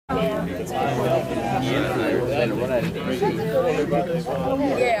Yeah.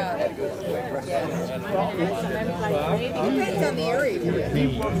 Depends on the area.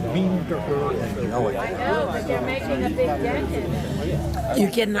 I know, but they're making a big dent in it. You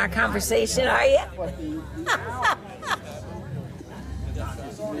getting our conversation, are you?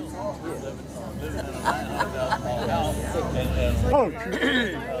 Oh,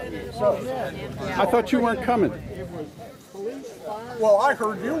 so, I thought you weren't coming. Well, I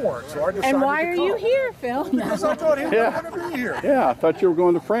heard you weren't, so I decided to come. And why are you here, Phil? Because I thought he was going to be here. Yeah, I thought you were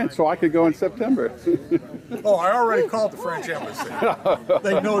going to France, so I could go in September. Oh, I already called the French embassy.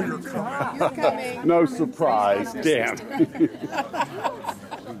 They know you're coming. You're coming. No surprise, damn.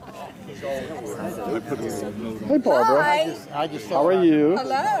 Hey, Barbara. Hi. How are you?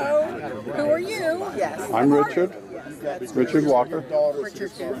 Hello. Who are you? Yes. I'm Richard. Richard Walker.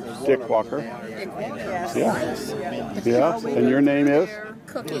 Richard too. Dick Walker. Yes. Yeah. Yeah. And your name is?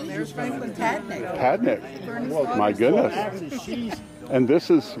 Cookie. Padnick. Padnick. My goodness. And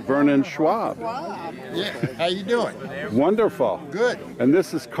this is Vernon Schwab. Yeah. How you doing? Wonderful. Good. And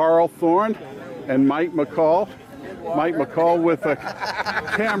this is Carl Thorne and Mike McCall. Mike McCall with a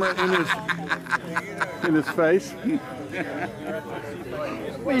camera in his face.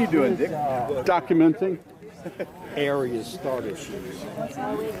 What are you doing, Dick? Documenting. Area start issues.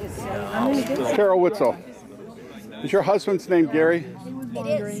 Carol Witzel. Is your husband's name Gary?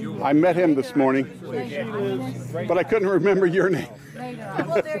 It is. I met him this morning, but I couldn't remember your name.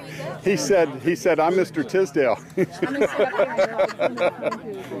 Well, there you go. He said, I'm Mr. Tisdale.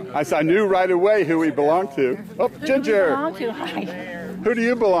 I knew right away who he belonged to. Oh, Ginger. Who do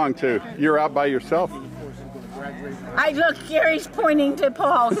you belong to? You're out by yourself. Look, Gary's pointing to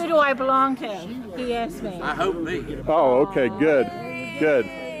Paul. Who do I belong to? He asked me. I hope me. Oh, okay, good. Good.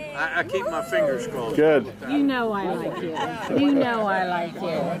 I keep my fingers crossed. Good. You know I like you. You know I like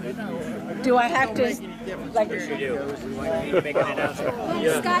you. Do I have to, like...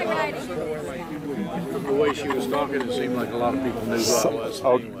 From the way she was talking, it seemed like a lot of people knew who I was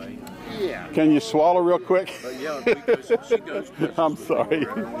anyway. Yeah. Can you swallow real quick? But yeah, because she goes... I'm sorry.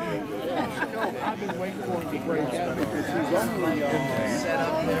 I've been waiting for him to break out because he's only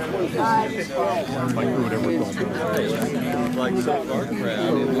like so far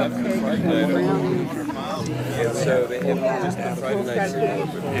crowd and left and so they had just the Friday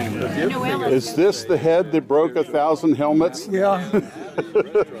night. Is this the head that broke 1,000 helmets? Yeah.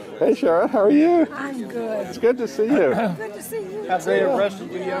 Hey Sharon, how are you? I'm good. It's good to see you. Good to see you. Have they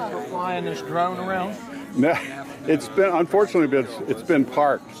arrested you yet for flying this drone around? No, it's been, unfortunately, it's been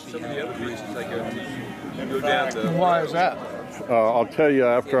parked. Some of the other reasons they go down to. Why is that? I'll tell you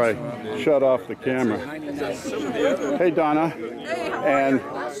after I shut off the camera. Hey Donna and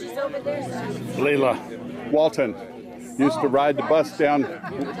Leela Walton used to ride the bus down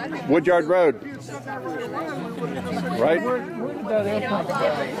Woodyard Road. Right? Where did that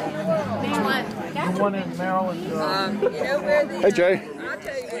airplane go? The one in Maryland. Hey Jay.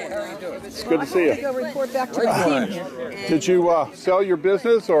 It's good to see you. Go report back to the team. Did you sell your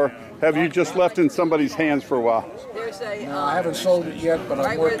business or have you just left in somebody's hands for a while? I haven't sold it yet, but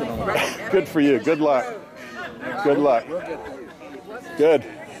I'm working on it. Good for you. Good luck. Good luck. Good.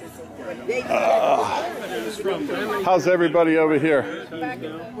 How's everybody over here?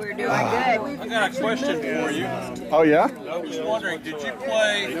 We're doing good. I got a question for you. Oh yeah? I was wondering, did you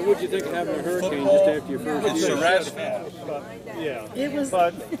play What did you think of having a hurricane just after your first in Surrattsville? It was...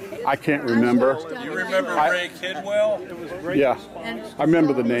 I can't remember. You remember Ray Kidwell? Yeah. I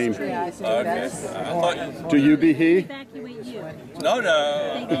remember the name. Okay. I thought Do you be he? Evacuate you. no.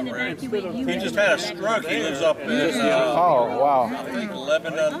 They didn't evacuate you. He just had a stroke. He lives up in, Oh wow. I think,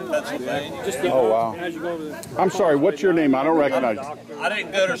 Lebanon, Pennsylvania. Oh wow. I'm sorry, what's your name? I don't recognize you. I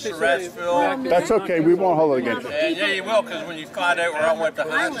didn't go to Surrattsville. That's okay, we won't hold it against you. And yeah, you will, because when you find out where I went to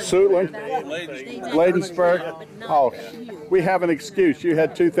high school, Suitland? ladies, Bladensburg? Oh, we have an excuse. You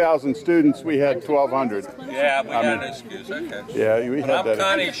had 2,000 students, we had 1,200. yeah, we got an excuse. Okay. Yeah, we had I'm that.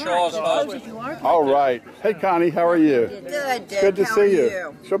 Connie Shaw's husband. All right. Hey Connie, how are you? Good, Dick. Good to How see are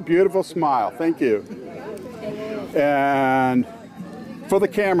you. So beautiful smile. Thank you. And for the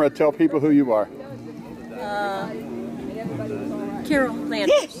camera, tell people who you are. Carol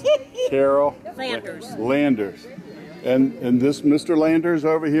Landers. Carol Landers. Landers. And this Mr. Landers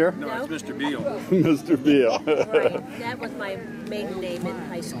over here? No, it's Mr. Beal. Mr. Beal. That was my maiden name in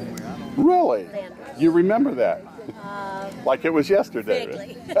high school. Really? Landers. You remember that? Like it was yesterday.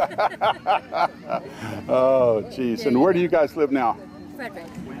 Vaguely. Oh, geez. And where do you guys live now? Frederick,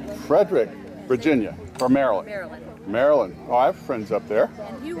 Frederick, Virginia, or Maryland? Maryland. Maryland. Oh, I have friends up there.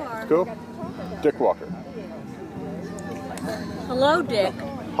 And you are? Cool. Dick Walker. Hello, Dick.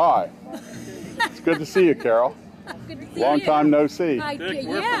 Hi. It's good to see you, Carol. Good to see Long you. time no see.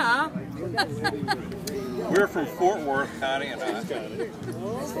 Yeah. We're from Fort Worth County,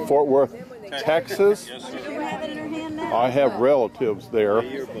 and Fort Worth, Texas. I have relatives there. Oh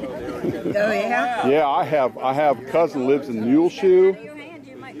yeah. Yeah, I have a cousin lives in Muleshoe.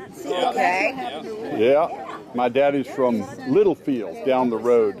 Okay. Yeah. My daddy's from Littlefield, down the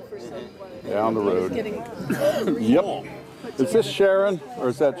road. Down the road. Yep. Is this Sharon or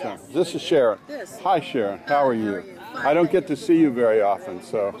is that Sharon? This is Sharon. Hi Sharon, how are you? I don't get to see you very often,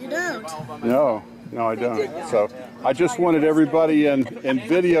 so. You don't. No, I don't. So I just wanted everybody in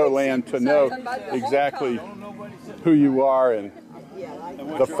video land to know exactly who you are and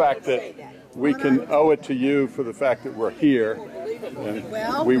the fact that we can owe it to you for the fact that we're here.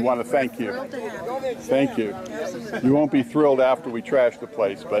 And we want to thank you. Thank you. You won't be thrilled after we trash the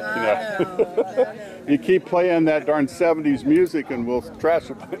place, but you know, you keep playing that darn 70s music and we'll trash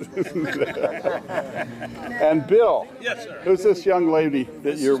the place. And Bill, Yes, sir. who's this young lady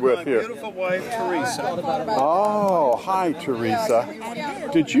that you're with here? Beautiful wife, Teresa. Oh, hi, Teresa.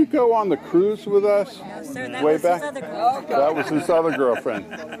 Did you go on the cruise with us way back? That was his other girlfriend.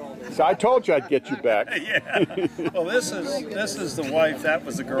 So I told you I'd get you back. Yeah. Well, this is the wife. That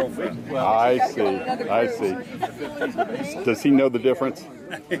was the girlfriend. I see. Does he know the difference?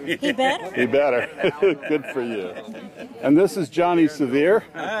 He better. He better. Good for you. And this is Johnny Severe,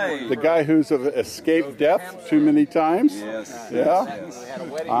 the guy who's escaped death too many times. yes. Yeah.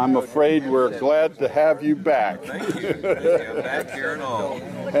 I'm afraid we're glad to have you back. Back here and all.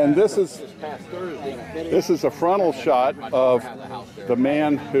 And this is a frontal shot of the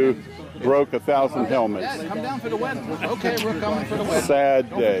man who broke 1,000 helmets. Come down for the wedding. Okay, we're coming for the wedding. Sad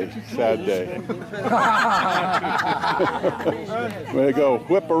day, sad day. We go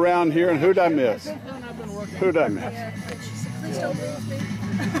whip around here, and who'd I miss? Who'd I miss? There was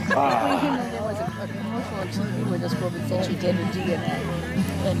a commercial on TV where this woman said she did her DNA,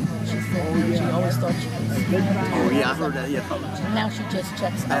 and she said she always thought she was. Oh, yeah, I heard that. Yeah. Now she just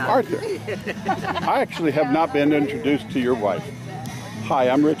checks out. Arthur, I actually have not been introduced to your wife. Hi,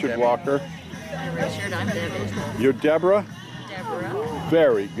 I'm Richard Walker. Richard, I'm Debbie. You're Deborah? Deborah.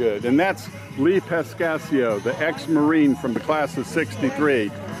 Very good. And that's Lee Pescasio, the ex-Marine from the class of '63,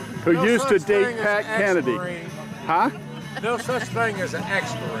 who used to date Pat Kennedy. Huh? No such thing as an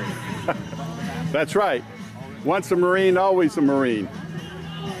ex-Marine. That's right. Once a Marine, always a Marine.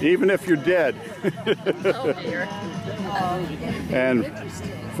 Even if you're dead. Oh dear. And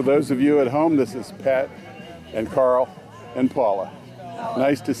for those of you at home, this is Pat and Carl and Paula.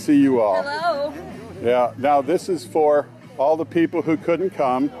 Nice to see you all. Hello. Yeah, now this is for all the people who couldn't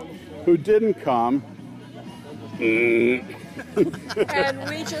come, who didn't come. And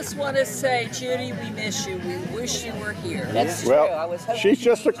we just want to say, Judy, we miss you. We wish you were here. That's true. I Well, was hoping she's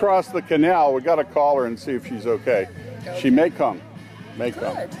just across the canal. We got to call her and see if she's okay. She may come. May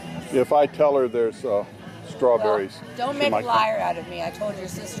come. Good. If I tell her there's strawberries. Don't she make a might come. liar out of me. I told your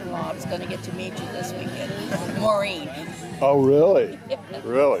sister-in-law I was going to get to meet you this weekend. Maureen. Oh, really?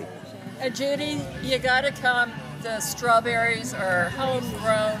 Really? And Judy, you got to come. The strawberries are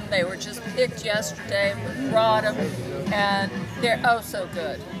homegrown. They were just picked yesterday. We brought them, and they're oh so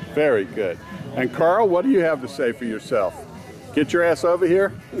good. Very good. And Carl, what do you have to say for yourself? Get your ass over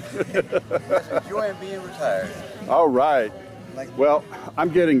here. Enjoying being retired. All right. Well, I'm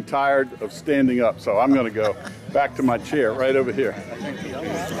getting tired of standing up, so I'm going to go back to my chair right over here.